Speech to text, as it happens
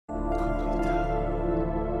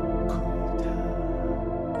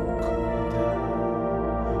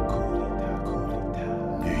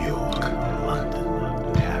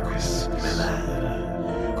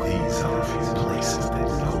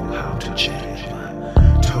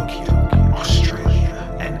Tokyo,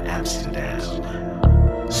 Australia, and Amsterdam.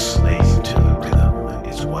 Slave to the rhythm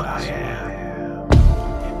is what I am.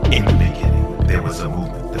 In the beginning, there was a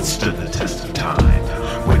movement that stood the test of time.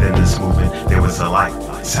 Within this movement, there was a light,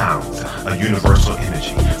 sound, a universal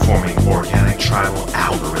energy, forming organic tribal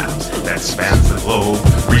algorithms that spans the globe,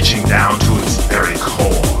 reaching down to its very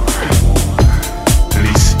core.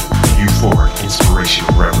 Releasing euphoric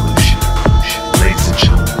inspirational revolution. Ladies and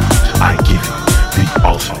gentlemen, I give you the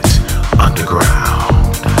ultimate underground.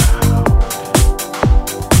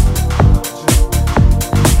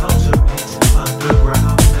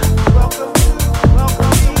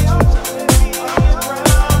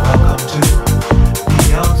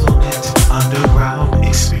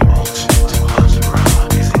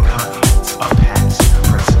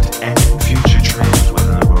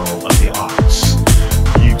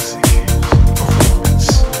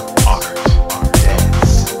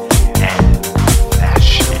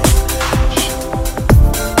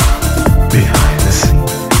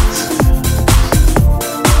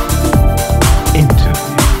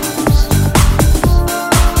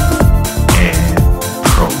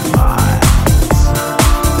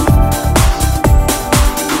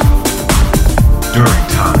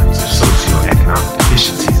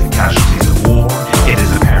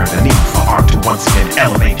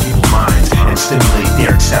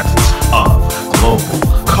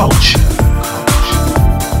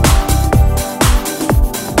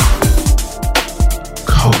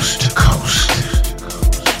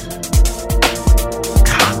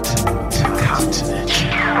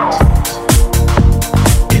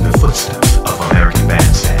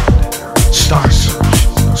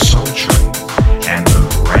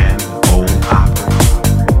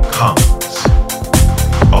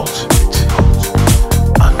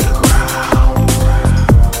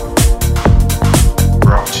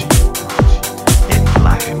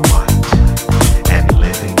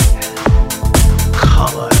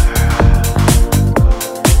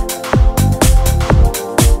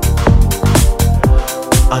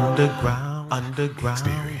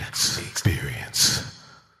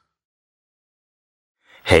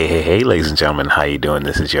 Hey, ladies and gentlemen, how you doing?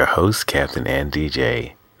 This is your host, Captain and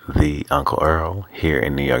DJ, the Uncle Earl, here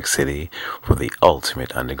in New York City for the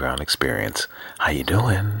ultimate underground experience. How you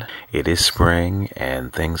doing? It is spring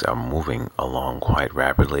and things are moving along quite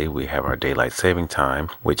rapidly. We have our daylight saving time,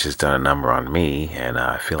 which has done a number on me, and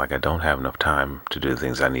I feel like I don't have enough time to do the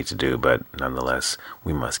things I need to do, but nonetheless,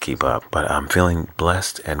 we must keep up. But I'm feeling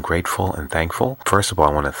blessed and grateful and thankful. First of all,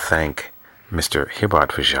 I want to thank Mr.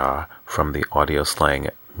 Hibbard Fajar from the Audio Slang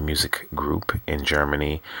Music Group in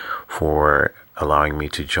Germany for allowing me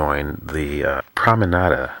to join the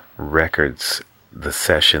Promenade Records, the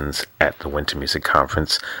sessions at the Winter Music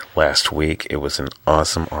Conference last week. It was an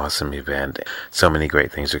awesome event. So many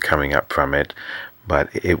great things are coming up from it, but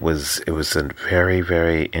it was a very,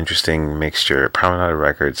 very interesting mixture. Promenade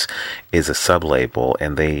Records is a sub-label,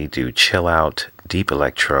 and they do chill out, deep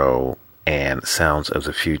electro, and sounds of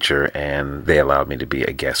the future, and they allowed me to be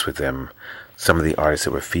a guest with them. Some of the artists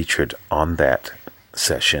that were featured on that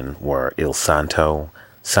session were Il Santo,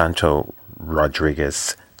 Santo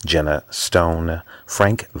Rodriguez, Jenna Stone,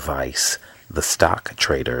 Frank Weiss, The Stock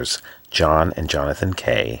Traders, John and Jonathan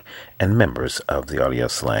Kay, and members of the Audio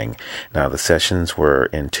Slang. Now, the sessions were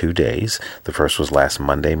in 2 days. The first was last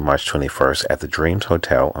Monday, March 21st at the Dreams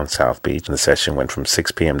Hotel on South Beach, and the session went from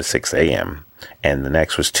 6 p.m. to 6 a.m. And the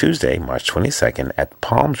next was Tuesday, March 22nd at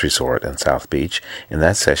Palms Resort in South Beach, and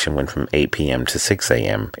that session went from 8 p.m. to 6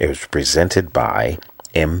 a.m. It was presented by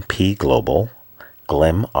MP Global,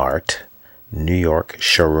 Glim Art, New York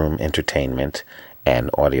Showroom Entertainment,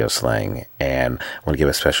 and Audio Slang. And I want to give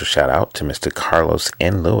a special shout out to Mr. Carlos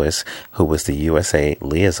N. Lewis, who was the USA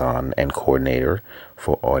liaison and coordinator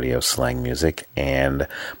for Audio Slang Music, and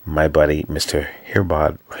my buddy Mr.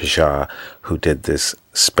 Hirbad Raja, who did this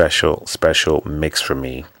special mix for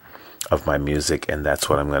me of my music, and that's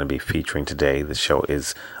what I'm going to be featuring today. The show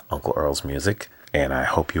is Uncle Earl's Music, and I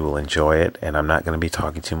hope you will enjoy it. And I'm not going to be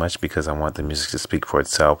talking too much because I want the music to speak for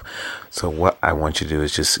itself. So what I want you to do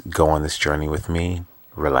is just go on this journey with me,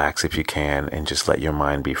 relax if you can, and just let your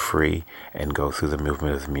mind be free and go through the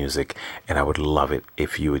movement of the music. And I would love it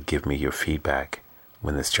if you would give me your feedback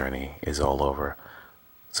when this journey is all over.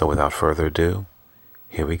 So without further ado,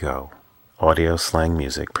 here we go. Audio Slang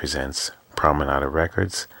Music presents Promenade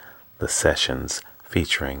Records, the sessions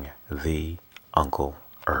featuring the Uncle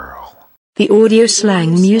Earl. The Audio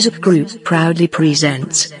Slang Music Group proudly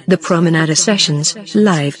presents the Promenade Sessions,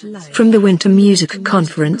 live from the Winter Music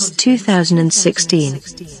Conference 2016.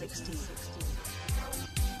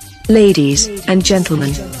 Ladies and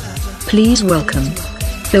gentlemen, please welcome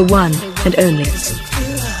the one and only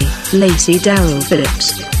Lacey Darrell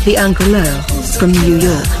Phillips, the Uncle Earl, from New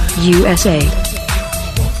York, USA.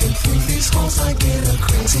 Walking through these halls, I get a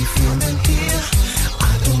crazy feeling here.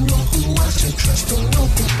 I don't know who I should trust, don't know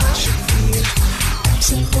who I should fear.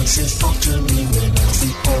 Absent voices talk to me when I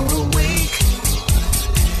sleep or awake.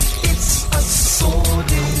 It's a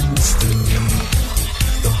sordid mystery.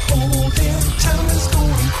 The whole damn town is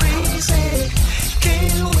going crazy.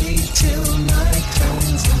 Can't wait till night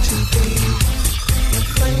turns into day. The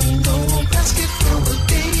flame don't basket full of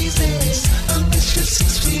daisies, unless you're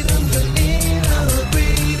 6 feet under in a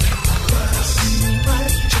grave. You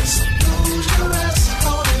might just lose your ass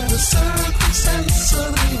caught in the circumstance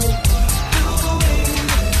of evil doing.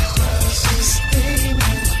 This day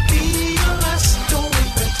might be your last. Don't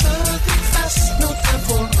wait better, think fast. No time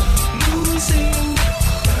for losing.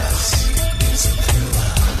 It's a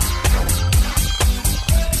thriller.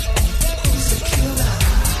 Who's the killer?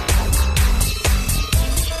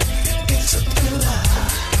 It's a thriller.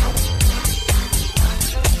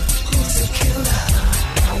 Who's the killer?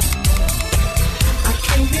 I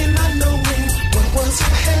came here not knowing what was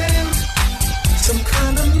at hand. Some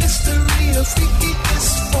kind of mystery, a freaky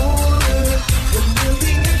disorder. When will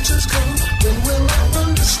the answers come? When will I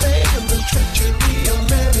understand the treachery of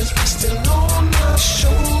man is resting on my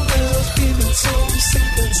shoulders? Feeling so sick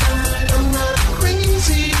inside. I'm not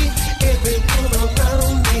crazy. Everyone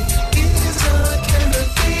around me is a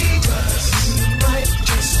candidate. You might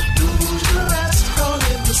just lose your ass caught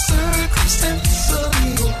in the circumstance of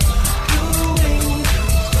evil doing.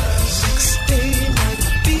 Next day might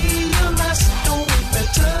be your last. Don't wait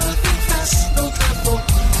better, think fast. No time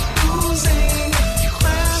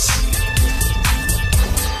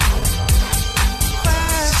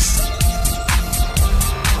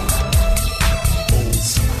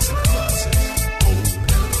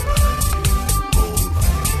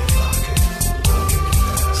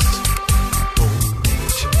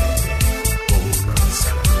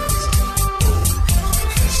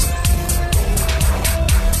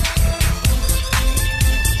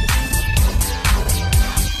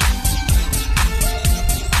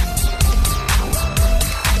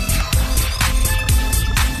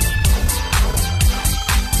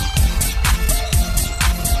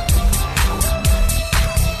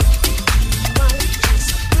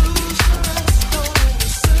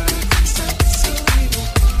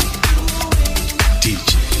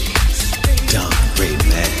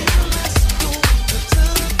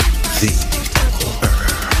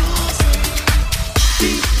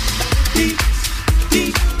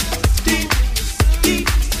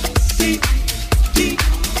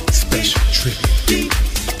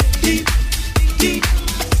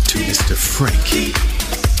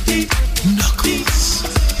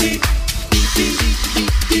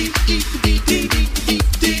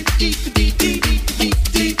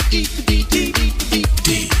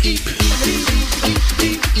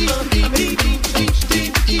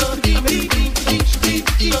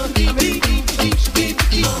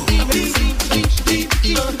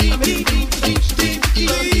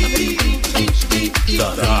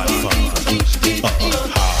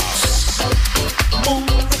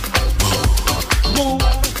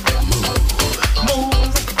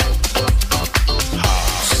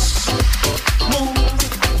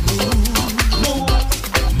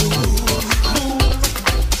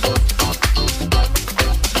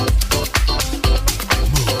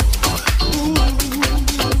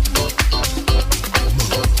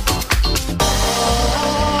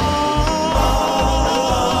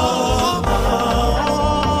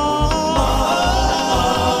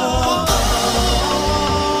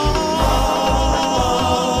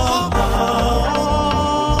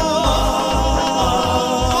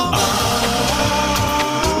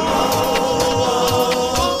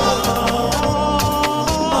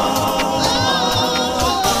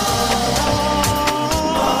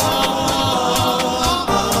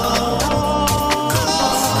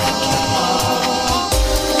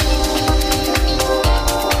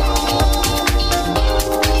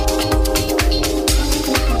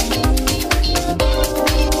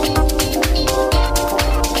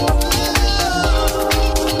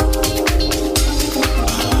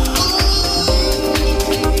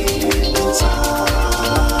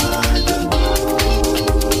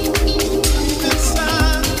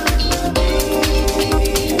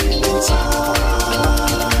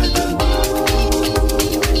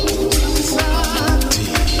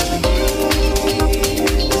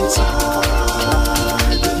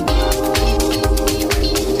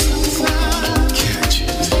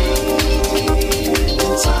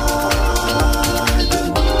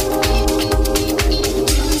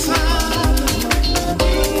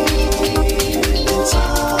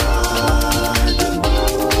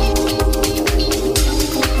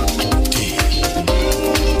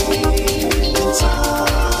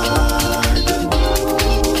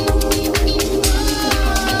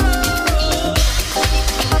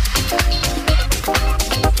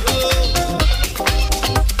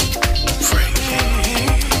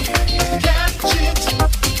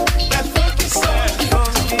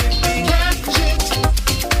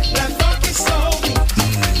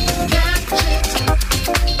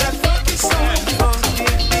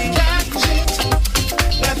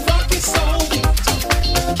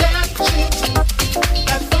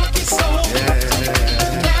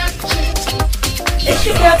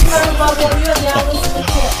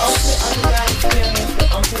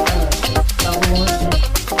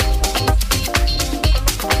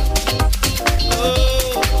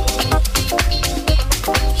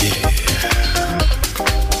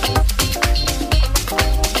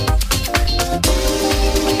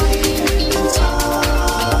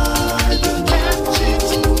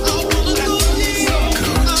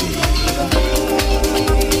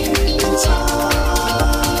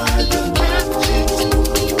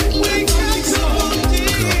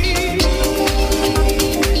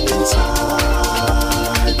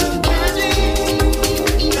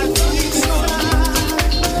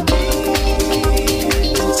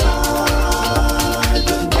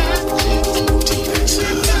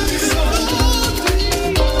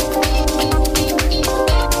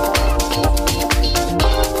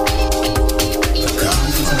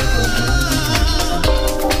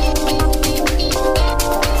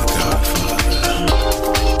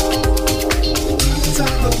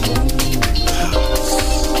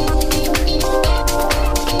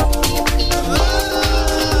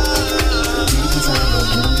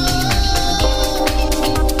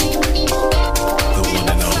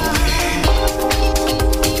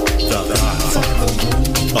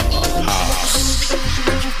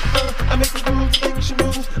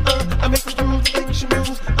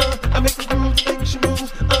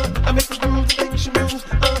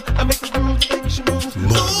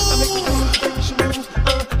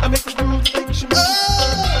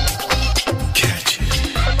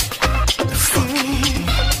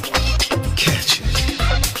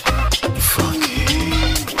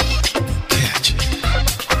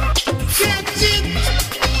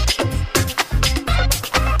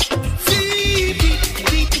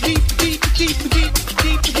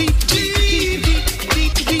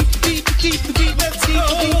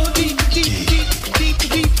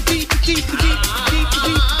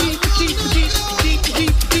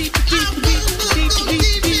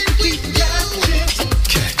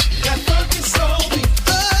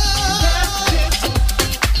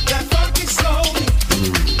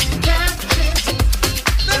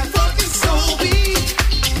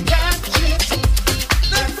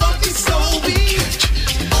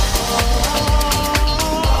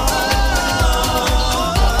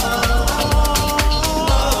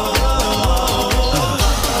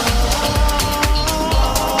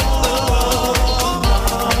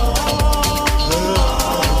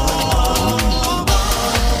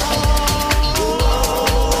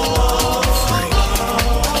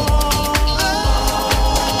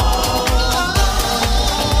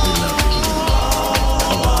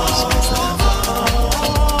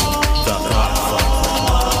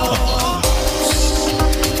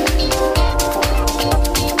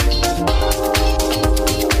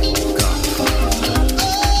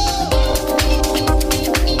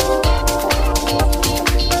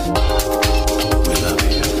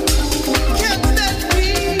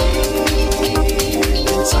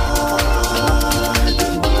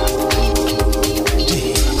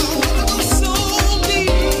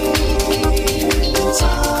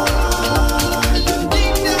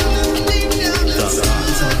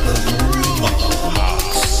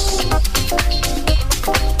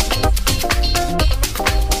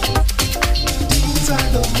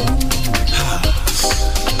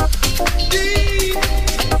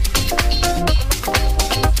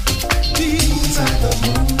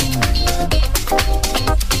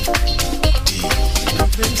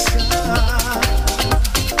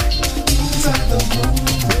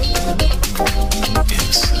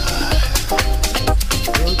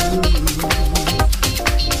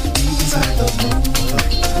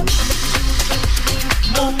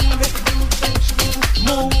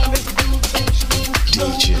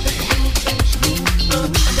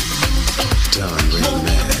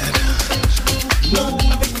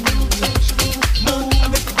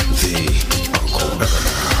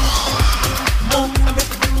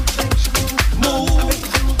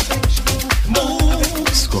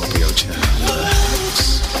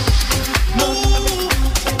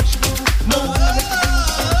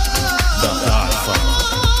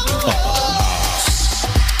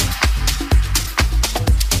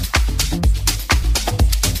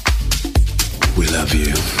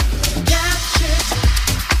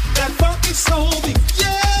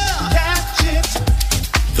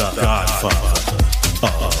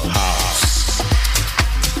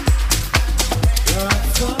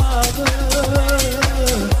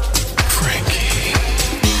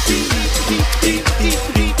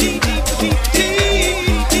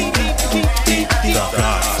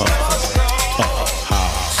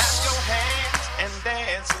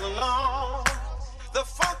The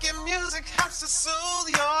funky music helps to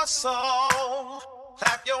soothe your soul.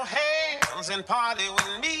 Clap your hands and party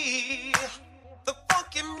with me. The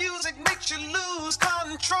funky music makes you lose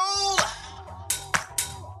control.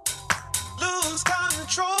 Lose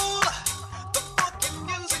control. The funky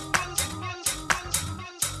music, music, music, music,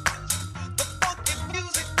 music. The funky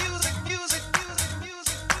music, music, music, music,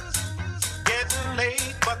 music, music, music. Getting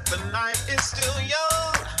late, but the night is still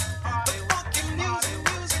young. The funky music,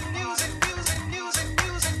 music, music, music, music,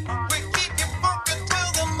 music. We keep you funky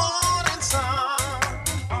till the morning sun.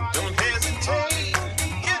 Don't hesitate,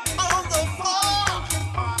 get on the floor.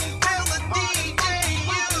 Tell the DJ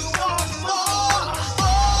you want more.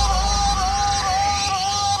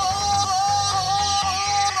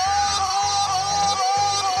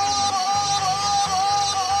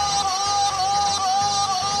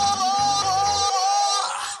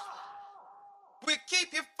 We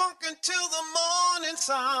keep you funkin' till the morning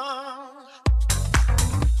sun.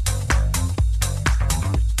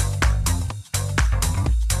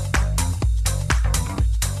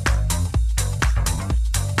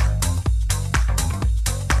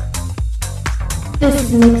 This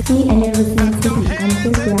is Nixie and you're listening to the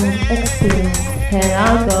Underground Experience. And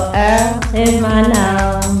Uncle Earl is my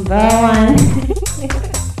number one.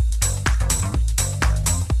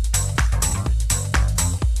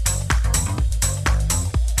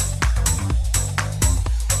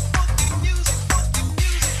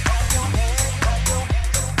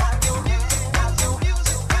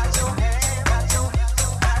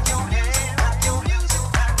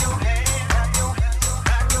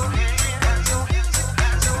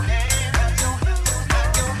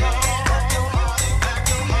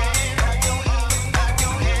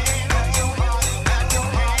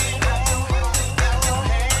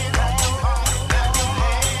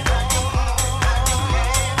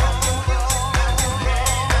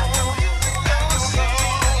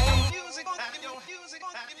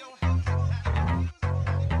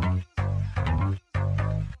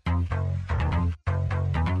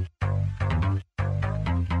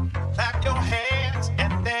 Clap your hands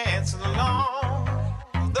and dance along.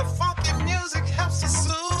 The funky music helps to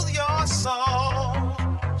soothe your soul.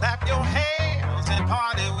 Clap your hands and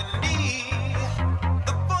party with me.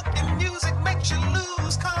 The funky music makes you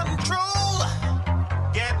lose control.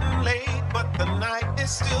 Getting late, but the night is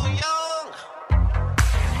still young.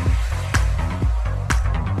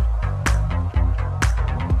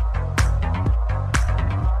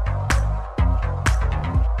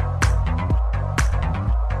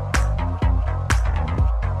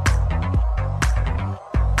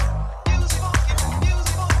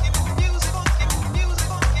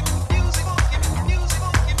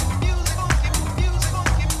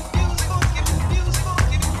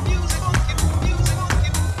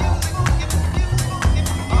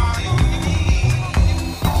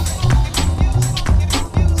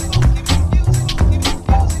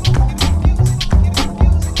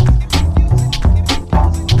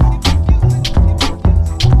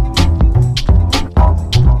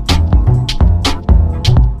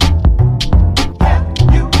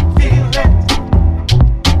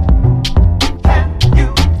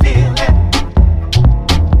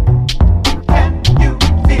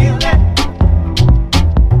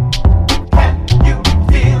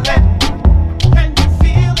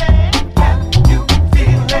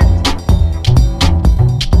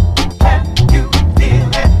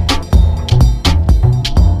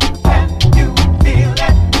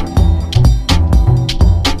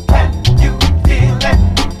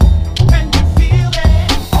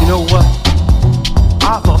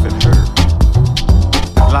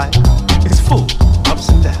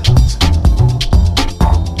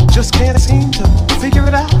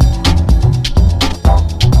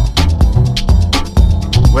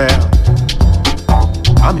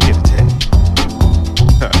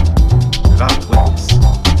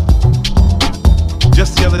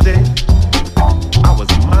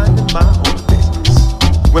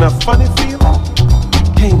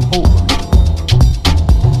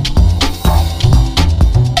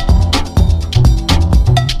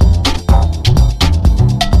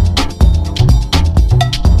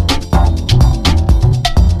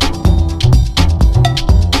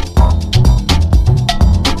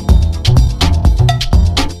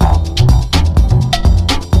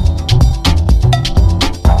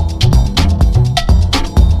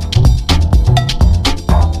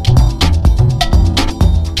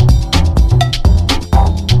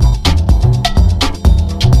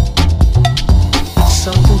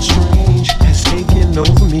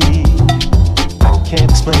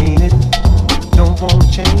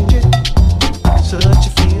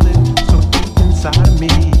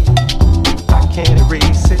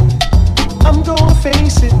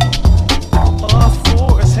 face it.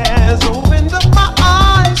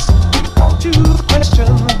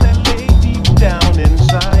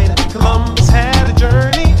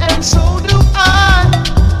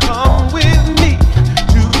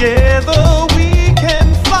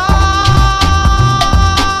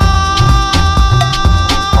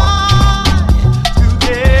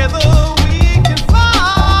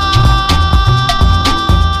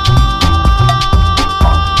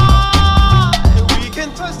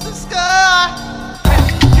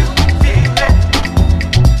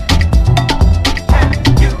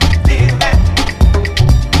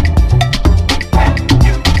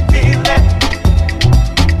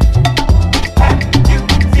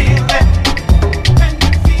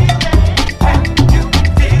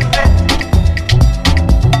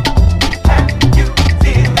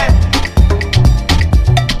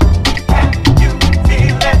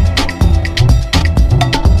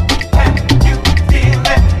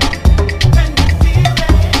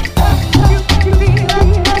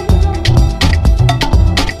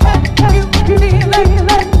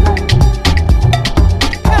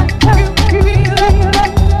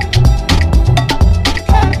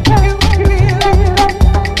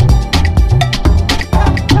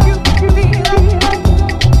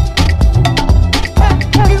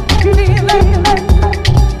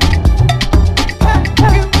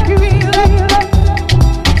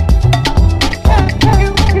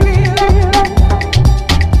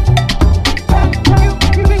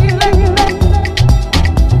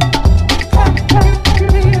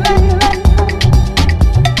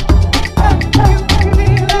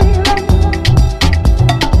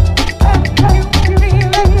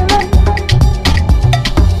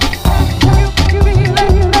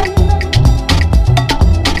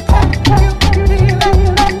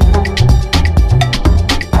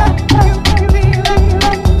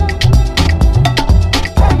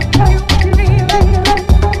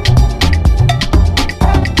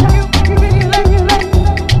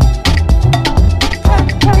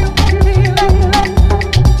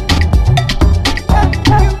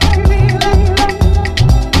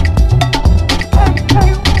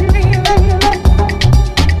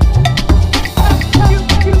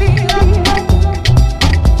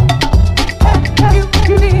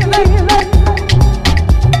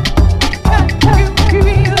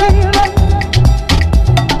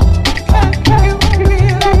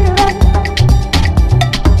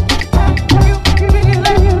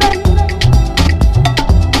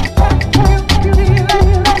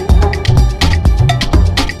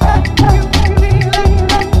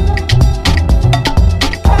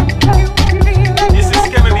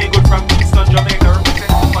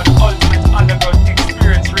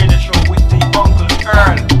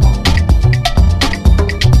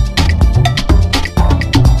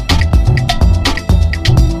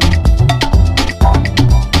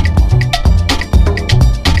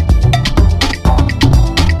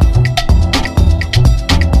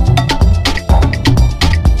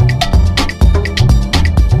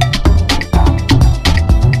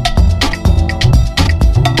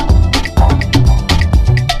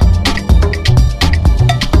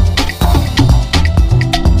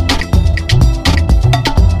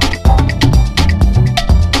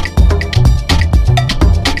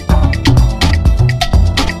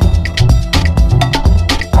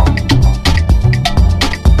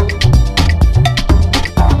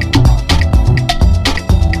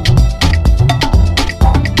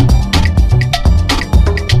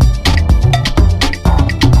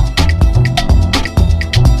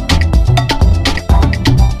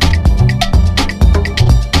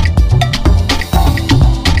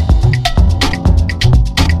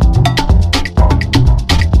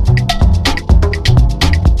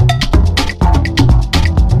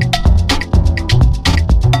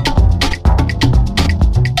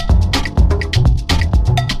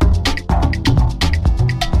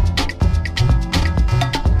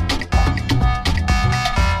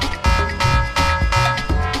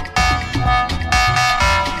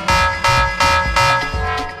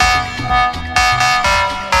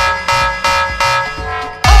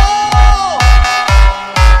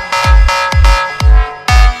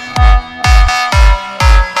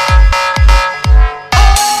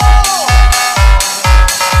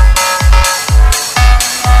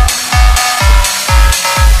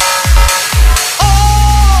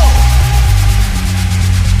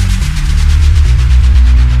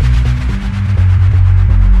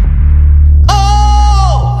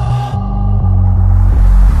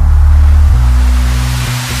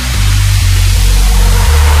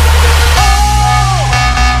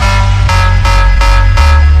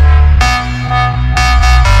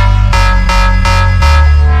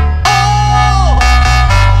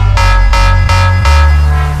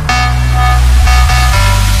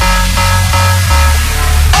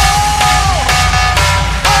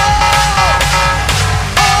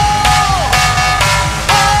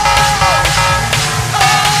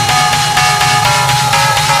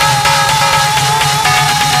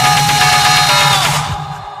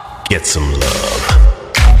 Get some love.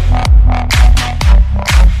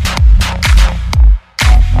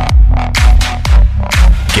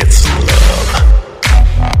 Get some love.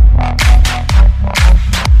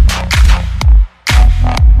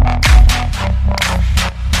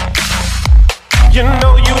 You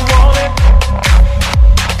know you want it.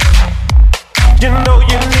 You know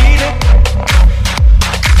you need it.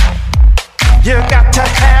 You got to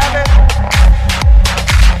have it.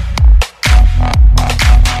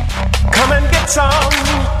 Come and get some.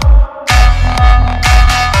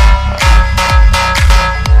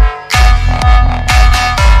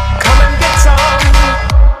 Come and get some.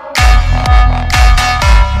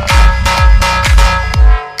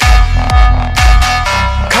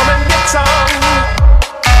 Come and get some.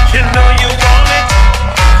 You know you want it.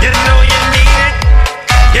 You know you need it.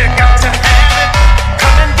 You got to have it.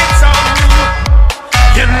 Come and get some.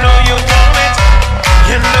 You know you want it.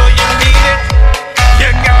 You know you need it. You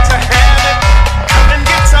got to have it. Come and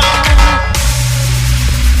get some.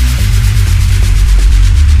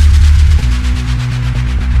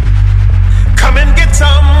 Come and get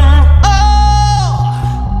some. Oh,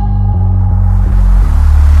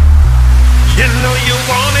 you know you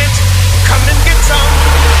want it. Come and get some.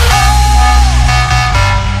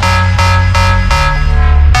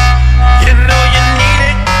 You know you need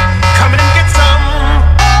it. Come and get some.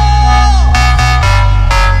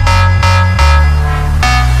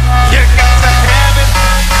 You got to have it.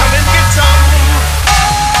 Come and get some.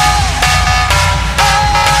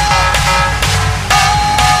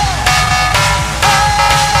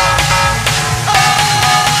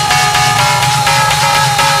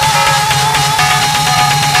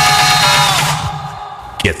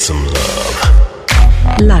 Get some love.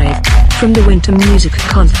 Live from the Winter Music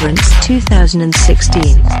Conference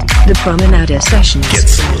 2016, the Promenade Sessions Get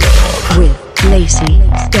some love. with Lacey,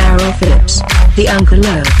 Daryl Phillips, the Uncle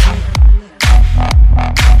Earl.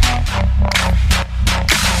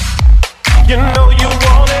 You know you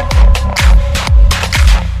want it.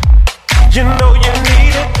 You know you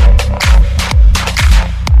need it.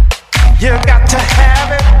 You got to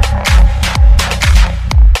have it.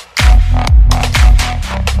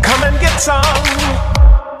 Come and get some.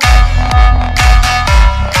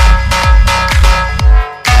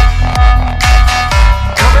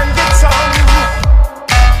 Come and get some.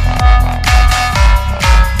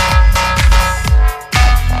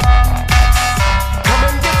 Come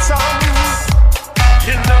and get some.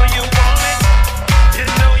 You know you want it. You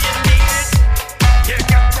know you need it. You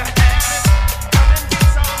got to have it. Come and get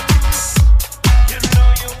some. You know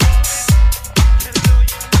you want it. You know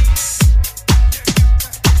you need it.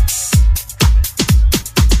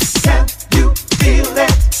 Can you feel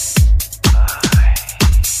it?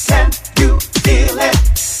 Can you feel it?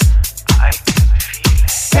 I can feel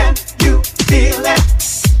it. Can you feel it?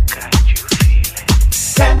 Can't you feel it?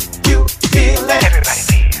 Can you feel it? Everybody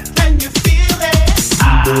feel. Can you feel it?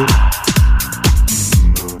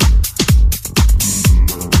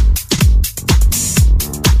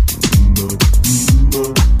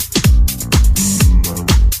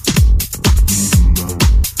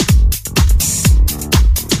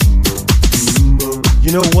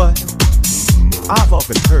 You know what? I've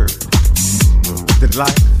often heard that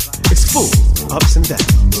life is full of ups and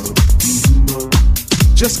downs.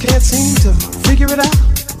 Just can't seem to figure it out.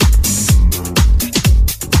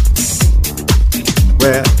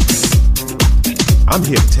 Well, I'm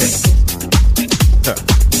here to tell you that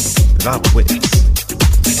I'm a witness.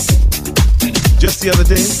 Just the other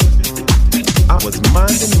day, I was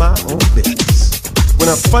minding my own business when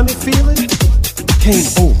a funny feeling came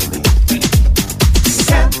over me.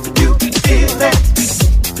 Can you feel it?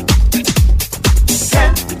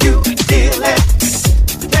 Can you feel it?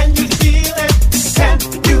 Can you feel it? Can you feel it? Can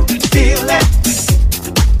you feel it?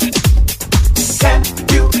 Can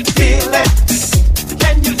you feel it?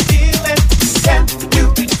 Can you feel it? Can you feel it?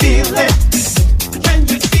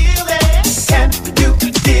 Can you feel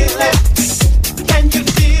it? Can you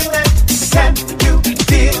feel it? Can you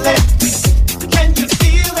feel it? Can you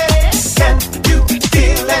feel it? Can you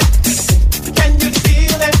feel it? Can you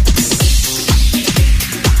feel it?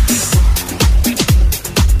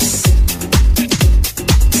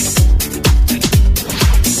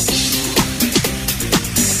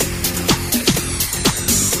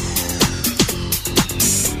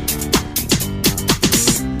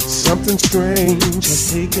 Something strange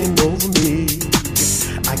has taken over me.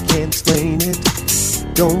 I can't explain it,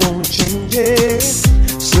 don't wanna change it.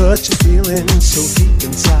 Such a feeling so deep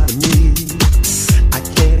inside of me, I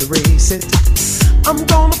can't erase it. I'm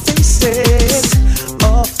gonna face it.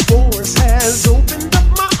 A force has opened up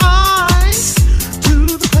my eyes to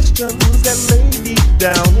the questions that lay deep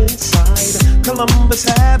down inside. Columbus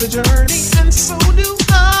had a journey, and so do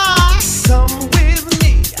I. Come with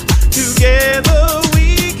me, together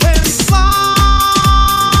we can fly.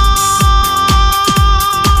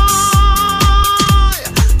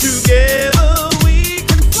 Together we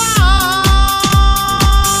can fly.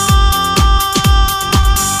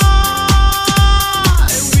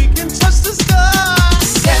 We can touch the sky.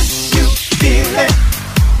 Can you feel it?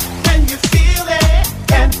 Can you feel it?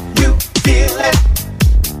 Can you feel it?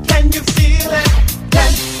 Can you feel it?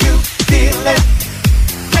 Can you feel it?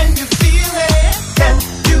 Can you feel it? Can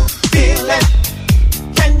you feel it?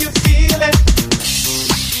 Can you feel it?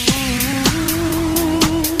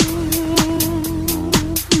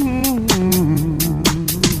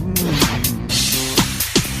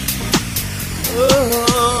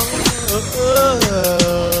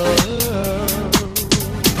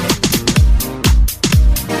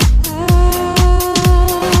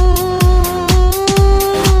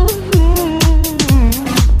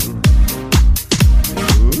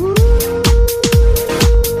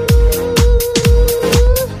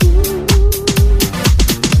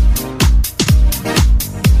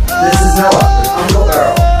 This is Noah with Uncle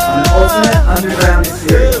Earl on an ultimate underground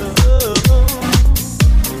experience.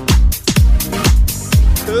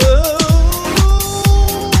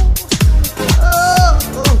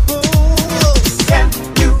 Can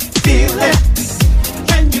you feel it?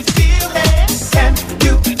 Can you feel it? Can you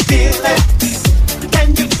feel it? Can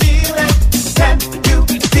you feel it? Can you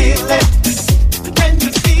feel it? Can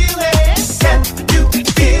you feel it? Can you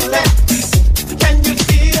feel it? Can you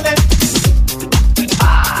feel it?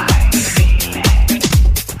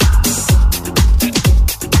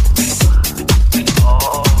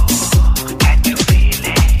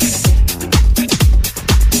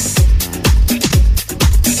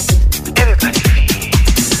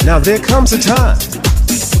 Now there comes a time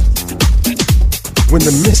when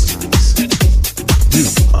the mysteries do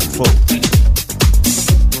unfold,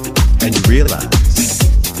 and you realize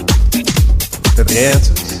that the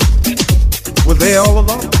answers were there all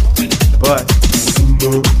along. But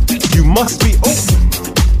you must be open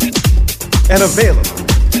and available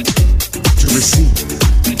to receive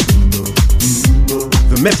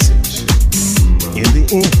the message. In the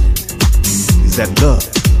end, is that love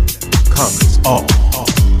conquers all.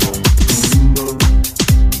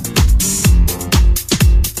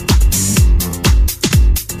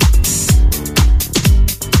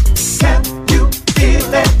 Can you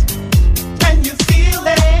feel it? Can you feel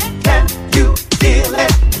it? Can you feel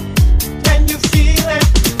it? Can you feel it?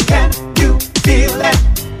 Can you feel it?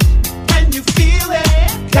 Can you feel it? Can you feel it?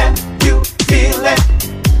 Can you feel it?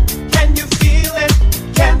 Can you feel it?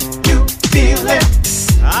 Can you feel it?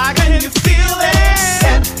 Can you feel it? Can you feel it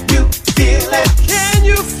too? Can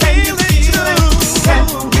you feel it? Can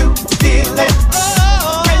you feel it?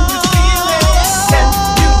 Can you feel it? Can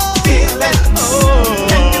you feel it?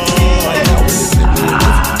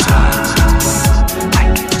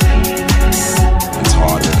 It's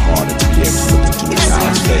harder and harder to be able to look into a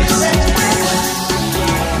child's face and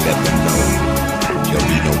let them know there'll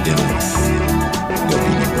be no dinner, there'll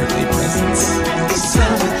be no birthday presents. It's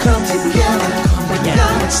time to come together. We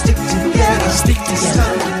gotta stick together. It's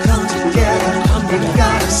time to come together. We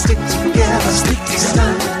gotta stick together. It's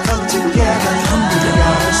time to come together. We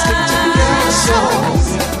gotta stick together. So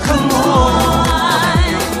come on.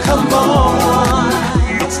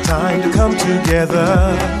 It's time to come together.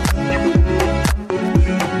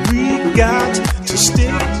 We got to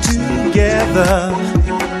stick together.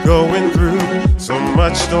 Going through so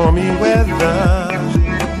much stormy weather.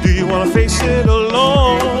 Do you want to face it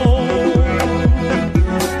alone?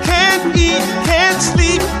 Can't eat, can't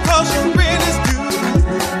sleep, cause your rent is due.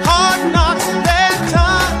 Hard knocks, bad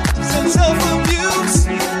times, and self-abuse.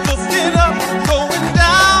 Looking up, going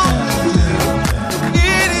down.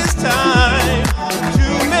 It is time to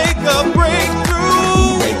make a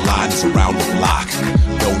breakthrough. Wait lines around the block,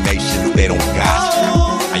 donations they don't got.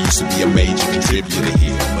 I used to be a major contributor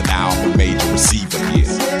here, but now I'm a major receiver here.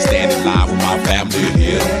 Stand in line with my family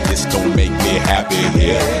here. This don't make me happy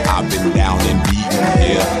here. I've been down and beaten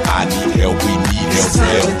here. I need help, we need help It's time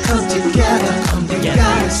here. to come together. We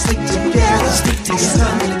gotta stick together. It's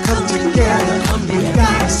time to come together. We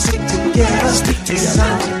gotta stick together. It's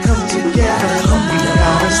time to come together. We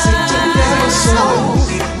gotta stick together. So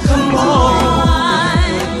come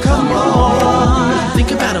on. Come on.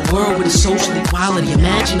 Think about a world with a social equality.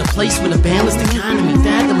 Imagine a place with a balanced economy.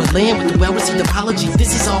 Fathom a land with a well-received apology.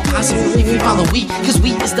 This is all possible if we follow we. Cause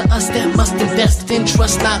we is the us that must invest in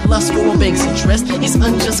trust, not lust for a bank's interest. It's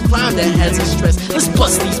unjust crime that has us stressed. Let's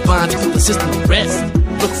bust these bonds and put the system to rest.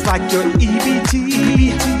 Looks like your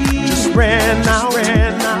EBT just ran out,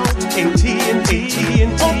 AT&T.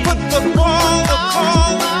 Oh, put the call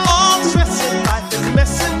out. All stress in life is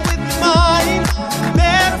messing with your mind.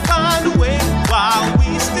 Better find a way while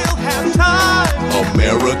we still have time.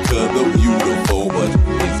 America the beautiful, but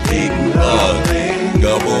it's getting ugly.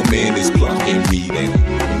 Government is plucking me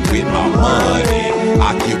with my money.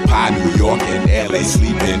 Occupy New York and LA,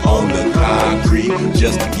 sleeping on the concrete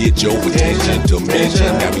just to get your attention to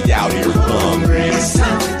mention that we out here hungry. It's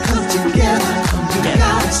time to come together. We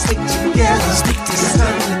gotta stick together. It's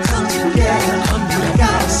time to come together. We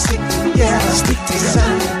gotta stick together. It's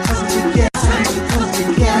time to come together. It's time to come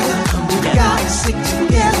together. We gotta stick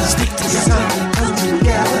together. It's time to come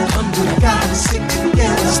together. We gotta stick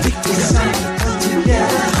together. It's time to come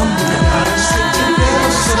together. We gotta stick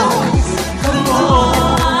together. So come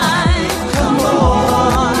on.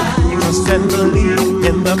 Trust and believe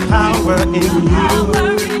in the power in you.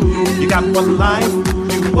 You got one life,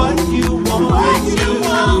 do what you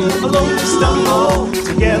want. Alone we stumble,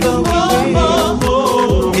 together we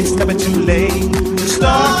win. It's never too late to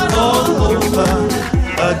start all over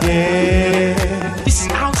again. This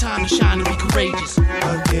is our time to shine and be courageous.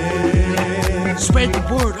 Again. Spread the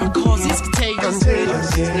word, our cause is contagious.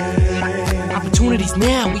 Opportunities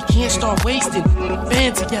now, we can't start wasting.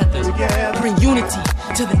 Band together, bring unity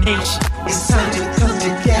to the nation. It's time to come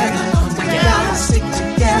together. We gotta stick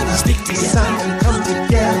together. It's time to come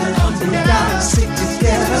together. We gotta stick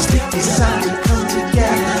together. It's time to come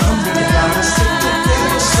together. We gotta stick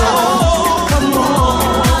together. So come on.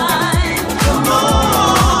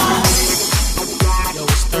 Yo,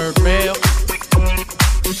 it's Third Rail,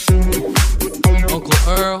 Uncle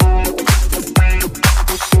Earl,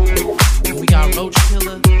 and we got Roach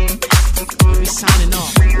Killer. We signing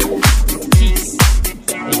off. Peace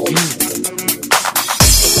and unity.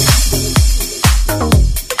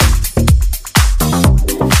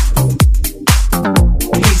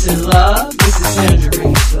 Peace and love. This is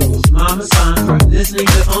Tangerine Soul's Mama Sandra, listening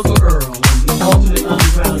to Uncle Earl on the ultimate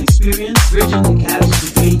underground experience, bridging the gaps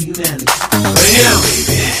between humanity. Well,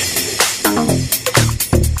 baby,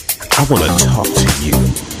 I want to talk to you.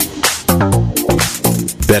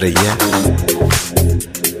 Better yet,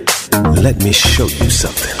 let me show you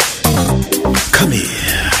something. Come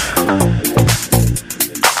here.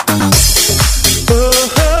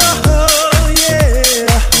 Oh, yeah.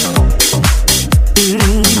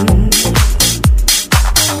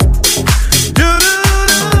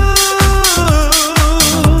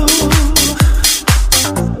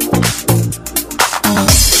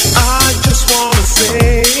 I just want to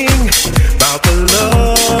sing about the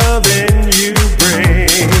loving you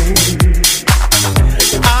bring.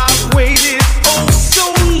 I've waited oh so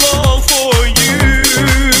long for you.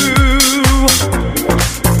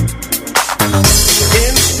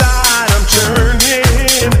 Inside I'm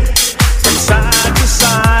turning from side to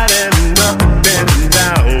side and up and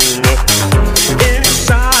down.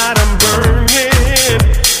 Inside I'm burning.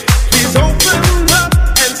 Please open up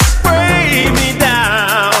and spray me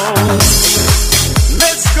down.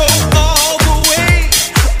 Let's go all the way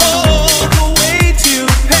to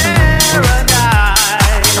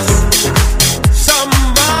paradise.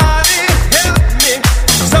 Somebody help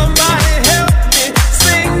me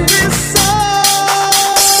sing this song.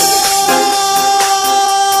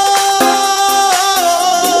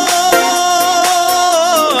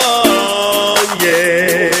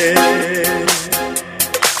 Yeah.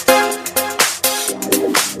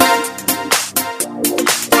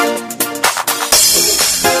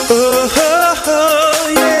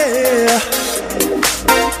 Oh, yeah.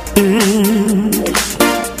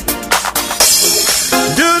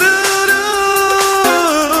 Do-do-do.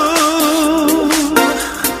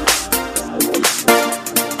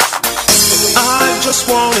 I just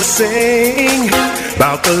want to sing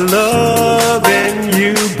about the loving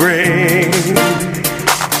you bring.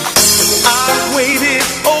 I've waited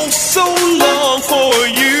oh so long for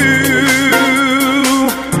you.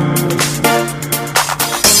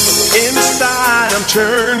 Inside I'm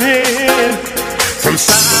turning from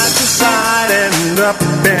side to side and up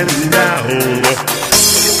and down.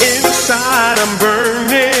 Inside I'm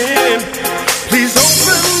burning. Please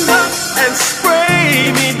open up and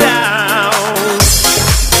spray me down.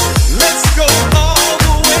 Let's go all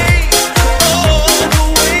the way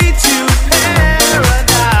to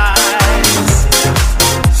paradise.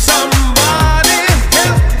 Somebody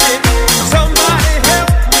help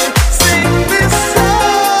me sing this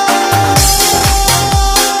song.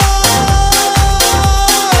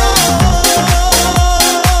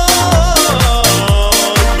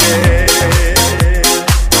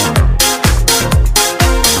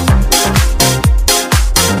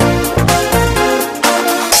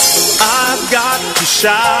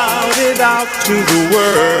 to the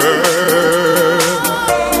world.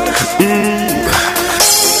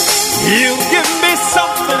 You give me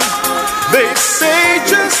something they say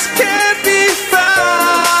just can't be found.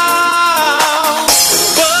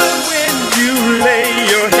 But when you lay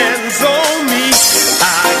your hands on me, I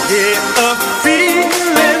get a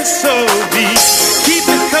feeling so deep. Keep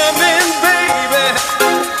it coming, baby.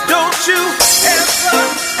 Don't you ever,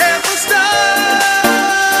 ever stop.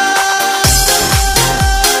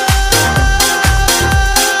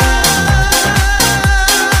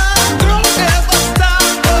 Don't ever stop.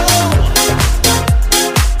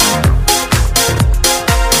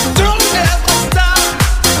 Don't ever stop.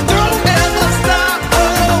 Don't ever stop.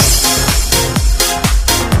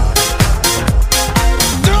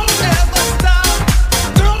 Don't ever stop.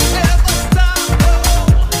 Don't ever stop.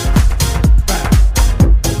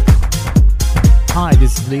 Hi,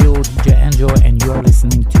 this is Leo, DJ Angel, and you are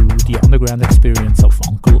listening to the underground experience of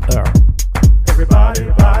Uncle Earl. Everybody,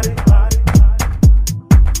 body, body.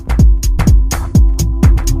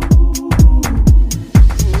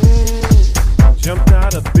 Jumped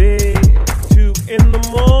out of bed, 2 in the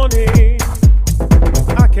morning.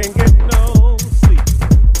 I can't get no sleep.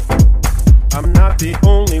 I'm not the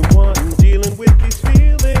only one dealing with these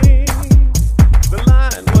feelings. The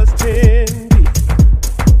line was 10 deep.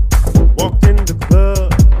 Walked in the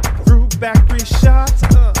club, threw back 3 shots.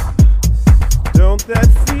 Don't that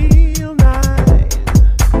feel nice?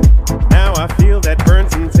 Now I feel that burn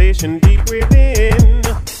sensation deep within.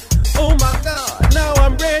 Oh my God, now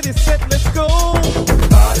I'm ready, set, let's go.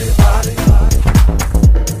 Body, body, body.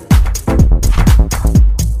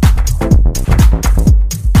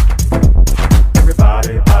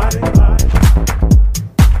 Everybody, body, body.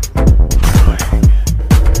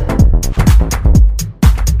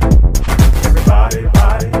 Everybody,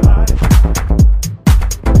 body, body.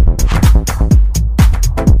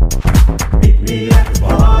 Meet me at the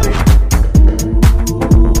party.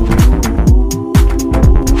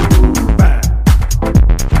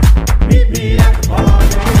 Meet me at the party.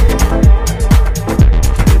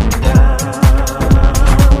 Getting down.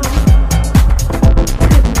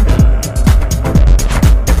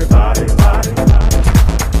 Everybody, body, body.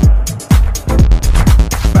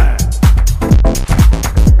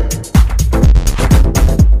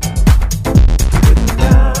 Getting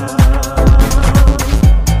down.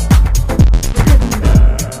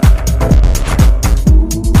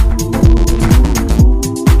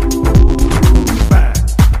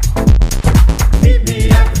 Meet me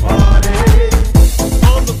at the party.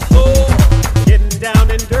 On the floor, getting down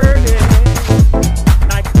and dirty.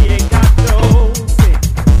 Nike ain't got no sense.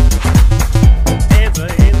 Hands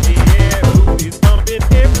are in the air, booties pumping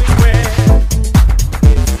everywhere.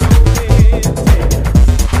 It's so intense.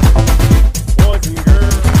 Boys and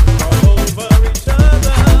girls all over each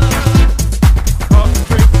other. Coffee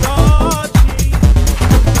drinks are cheap.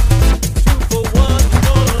 2 for 1,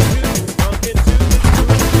 1 or 2. Drunk into the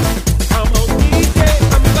truth. Come on, DJ,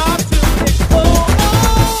 I'm about to explode.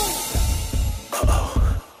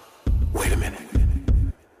 Wait a minute.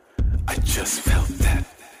 I just felt that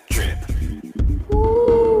drip.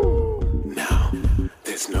 Now,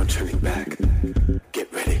 there's no turning back.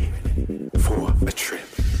 Get ready for a trip.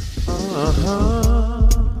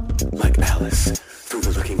 Like Alice through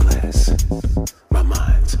the looking glass. My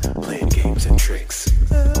mind's playing games and tricks.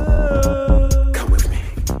 Come with me.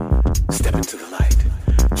 Step into the light.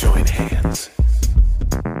 Join hands.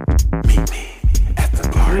 Meet me at the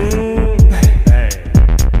party. Bang, bang,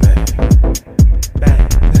 bang, bang,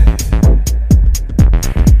 bang.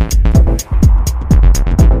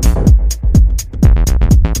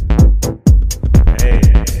 Hey.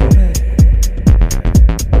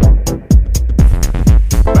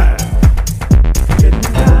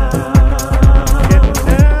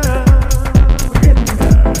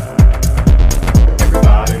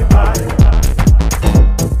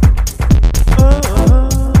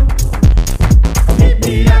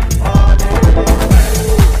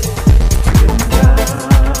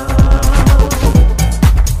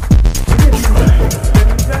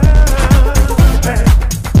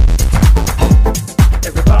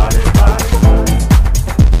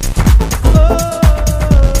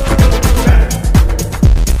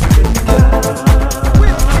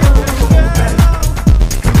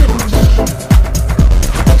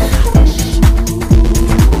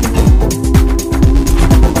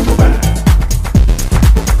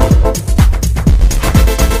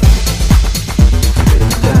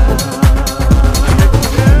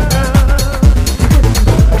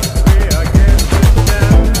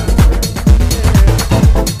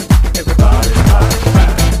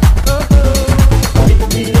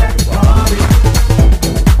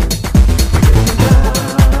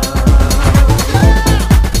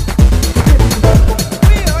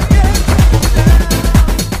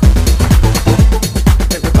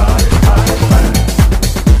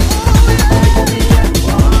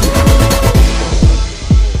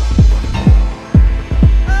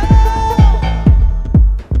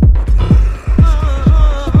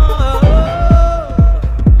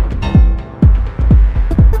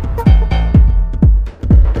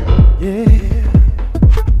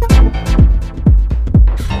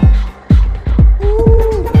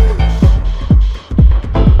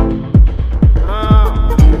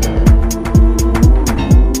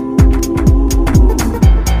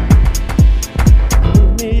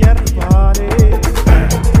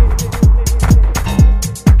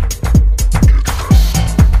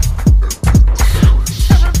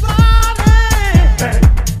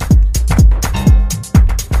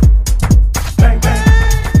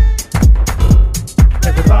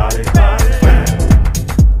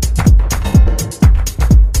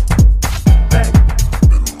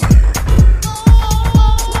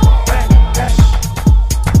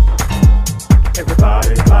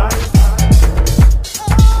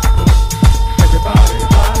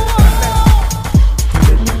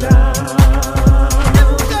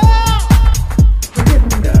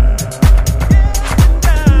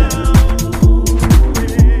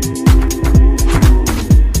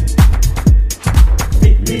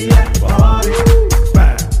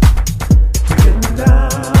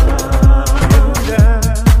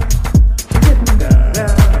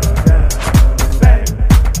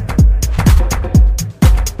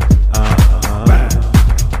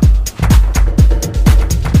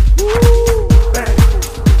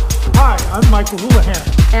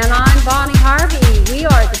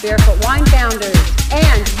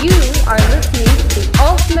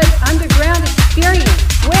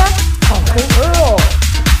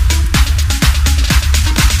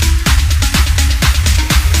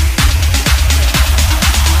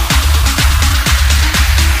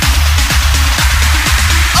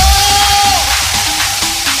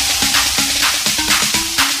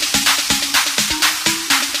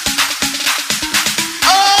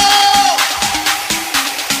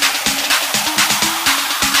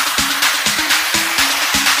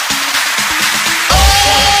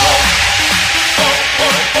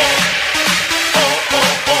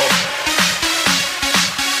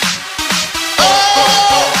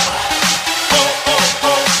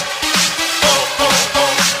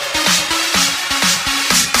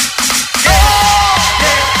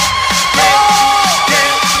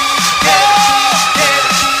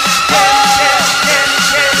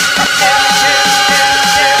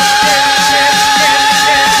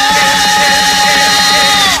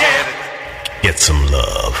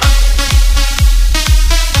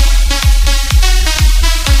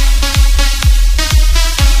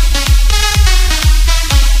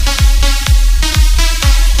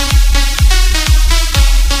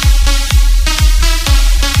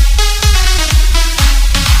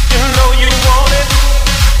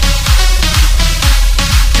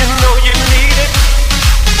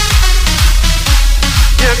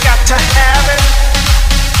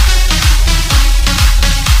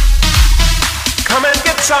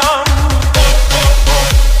 some.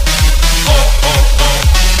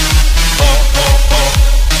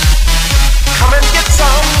 Come and get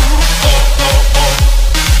some.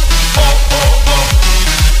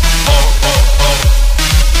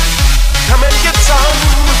 Come and get some.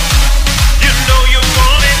 You know you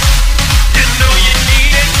want it. You know you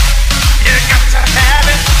need it. You got to have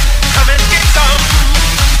it. Come and get some.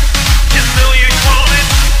 You know you want it.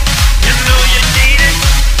 You know you need it.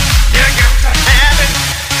 You got to have it.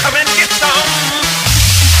 Come and get some.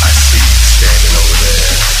 I see you standing over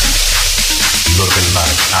there, looking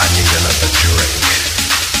like I need another drink.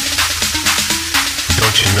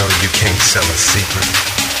 Don't you know you can't sell a secret?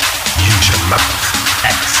 Use your mouth,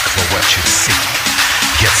 ask for what you seek.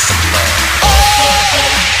 Get some love.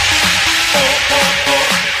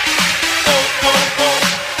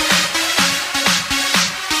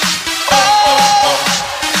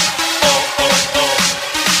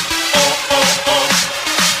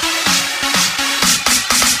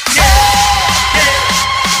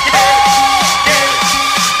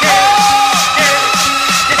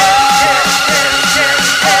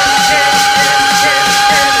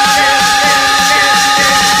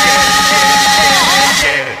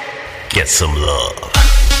 Get some love.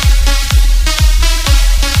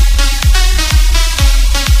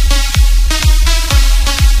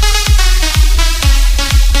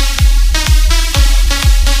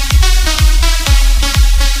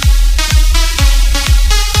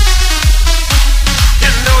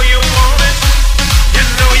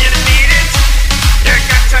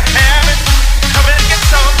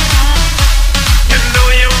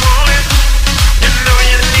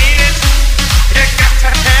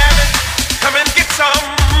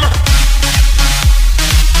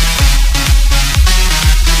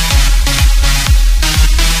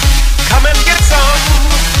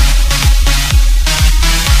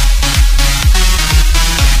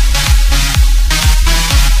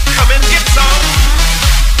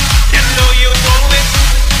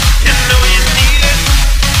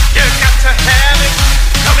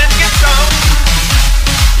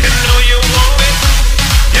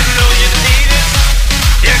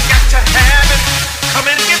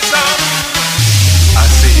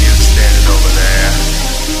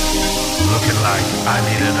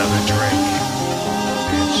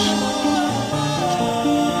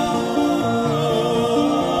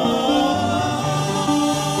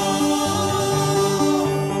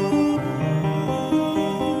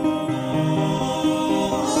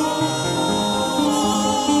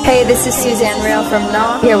 Hey, this is Suzanne Rail from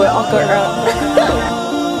Nah, here with Uncle Earl.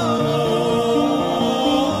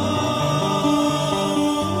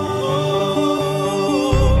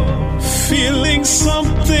 Feeling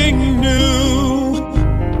something new,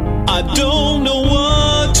 I don't know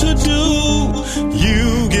what to do.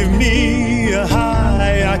 You give me a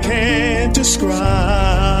high I can't describe.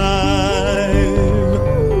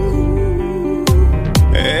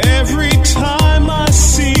 Every time I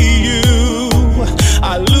see you,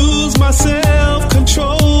 I lose my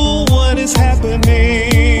self-control. What is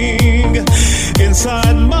happening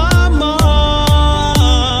inside my mind?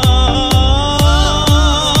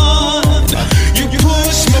 You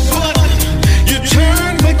push my button, you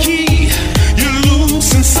turn the key, you lose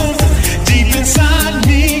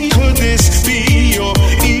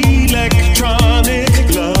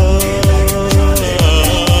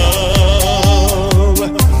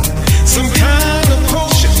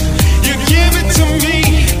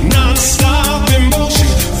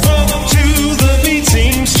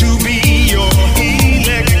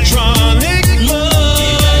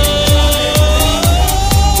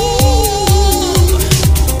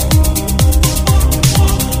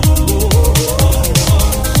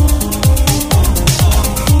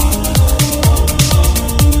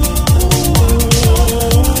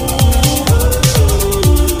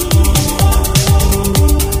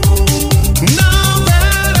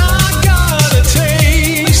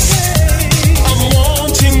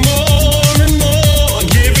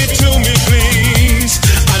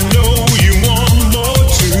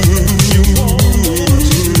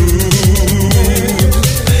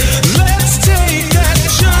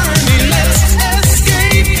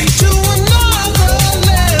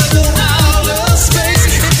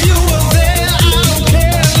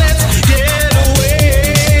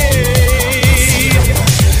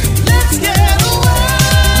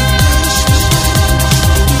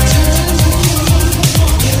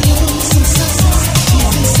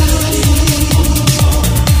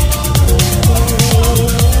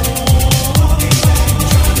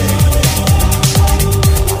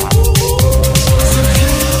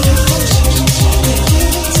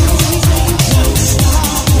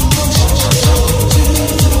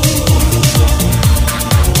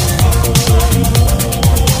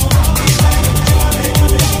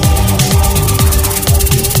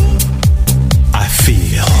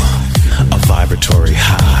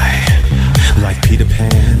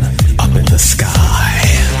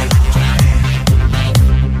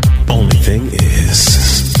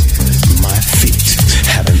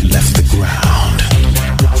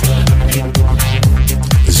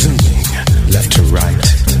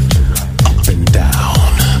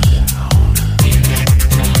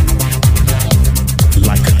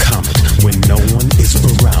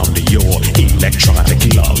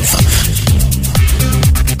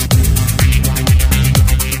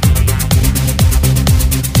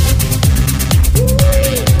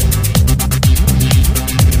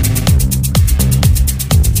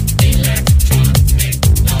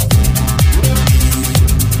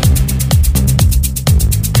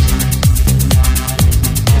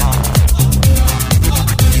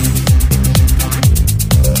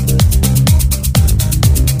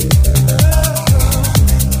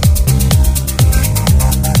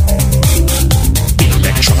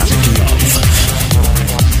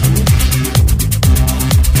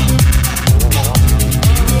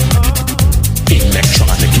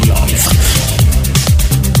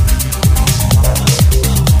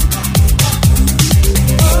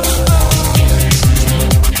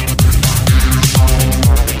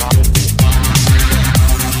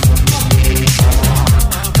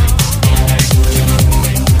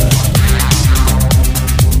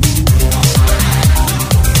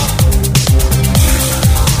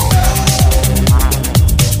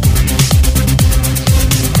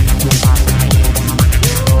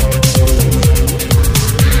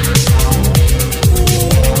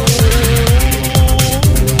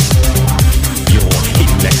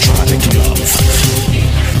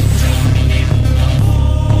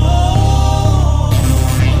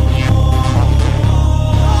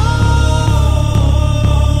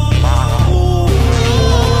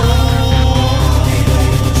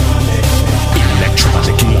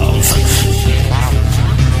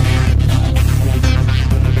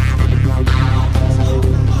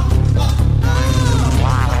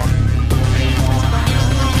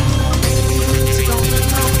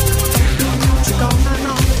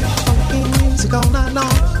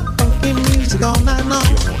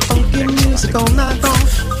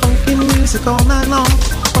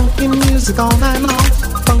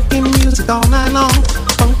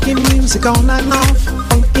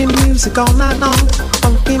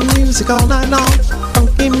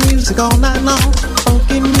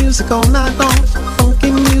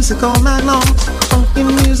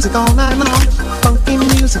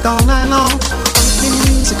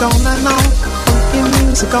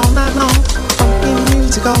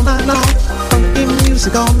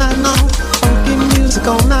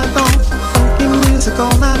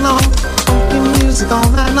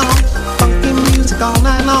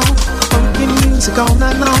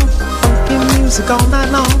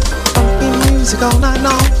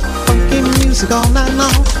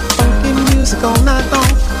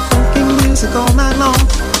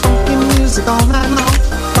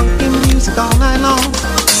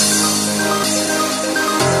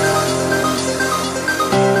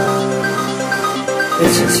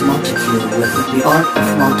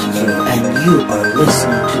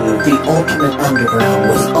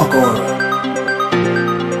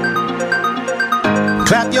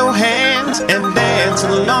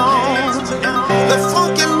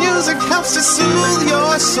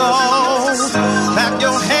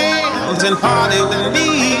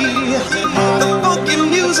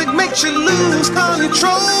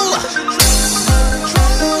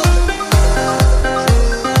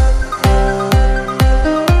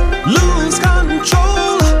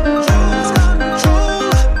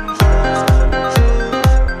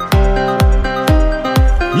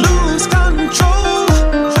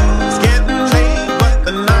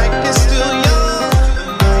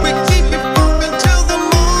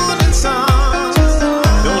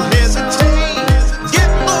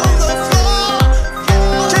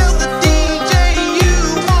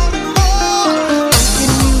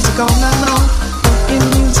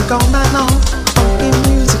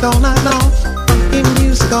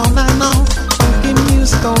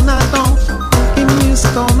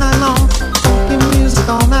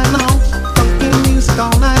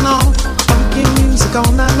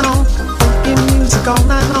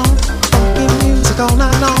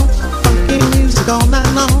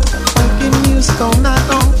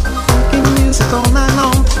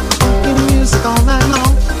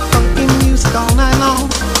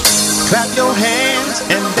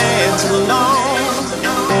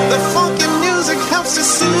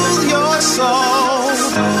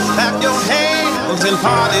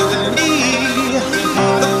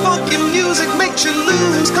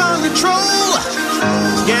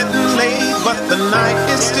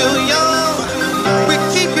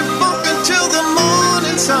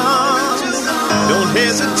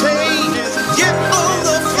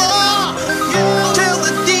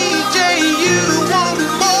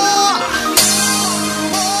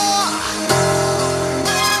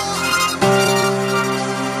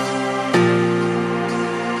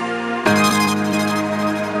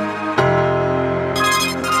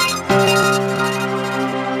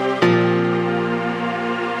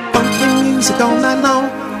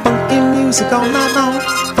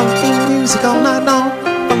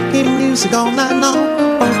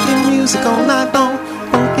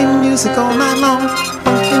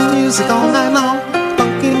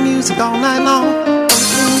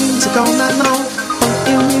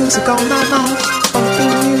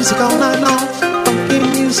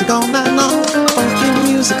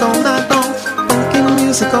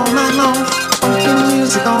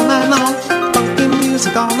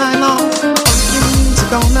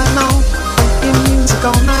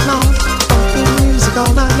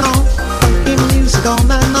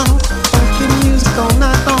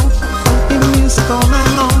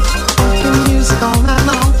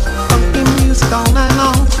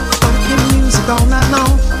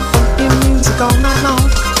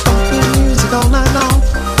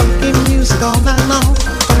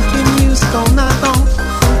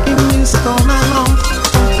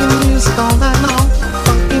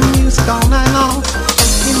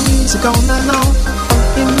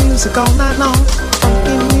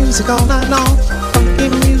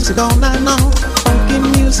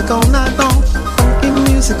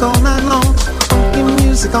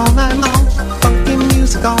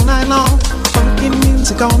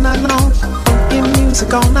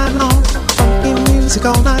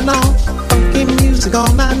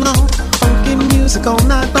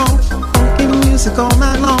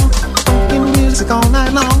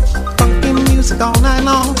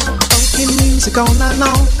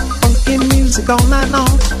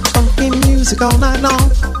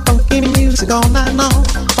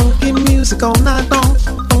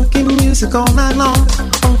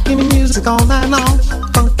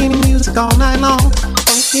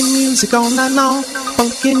Funky music all night long.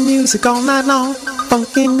 Funky music all night long.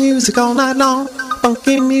 Funky music all night long.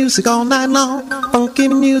 Funky music all night long. Funky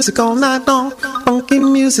music all night long. Funky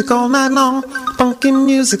music all night long. Funky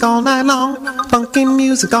music all night long. Funky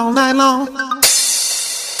music all night long.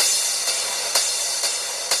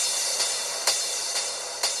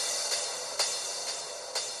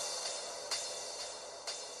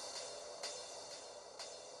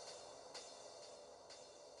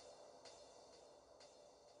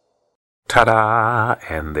 Ta-da!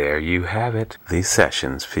 And there you have it. These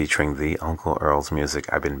sessions featuring the Uncle Earl's music.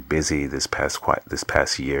 I've been busy this past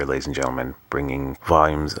year, ladies and gentlemen, bringing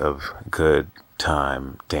volumes of good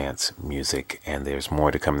time dance music, and there's more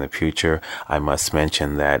to come in the future. I must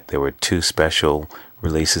mention that there were 2 special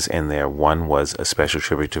releases in there. One was a special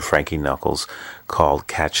tribute to Frankie Knuckles called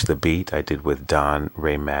Catch the Beat. I did with Don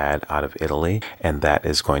Raymad out of Italy, and that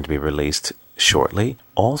is going to be released shortly.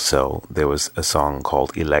 Also, there was a song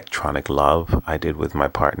called Electronic Love I did with my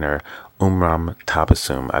partner Umram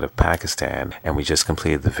Tabassum out of Pakistan, and we just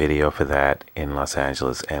completed the video for that in Los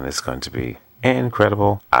Angeles, and it's going to be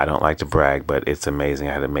incredible. I don't like to brag, but it's amazing.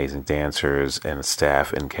 I had amazing dancers and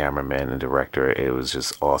staff and cameraman and director. It was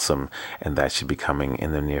just awesome, and that should be coming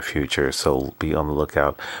in the near future, so be on the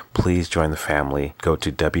lookout. Please join the family. Go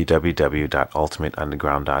to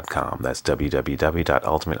www.ultimateunderground.com. That's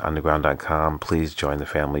www.ultimateunderground.com. Please join the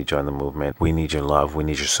family, join the movement. We need your love. We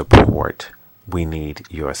need your support. We need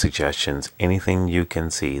your suggestions. Anything you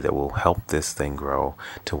can see that will help this thing grow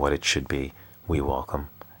to what it should be, we welcome.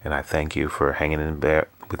 And I thank you for hanging in there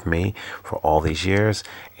with me for all these years,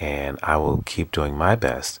 and I will keep doing my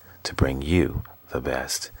best to bring you the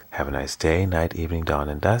best. Have a nice day, night, evening, dawn,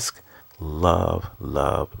 and dusk. Love,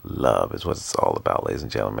 love, love is what it's all about, ladies and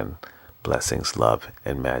gentlemen. Blessings, love,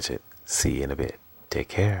 and magic. See you in a bit. Take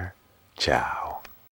care. Ciao.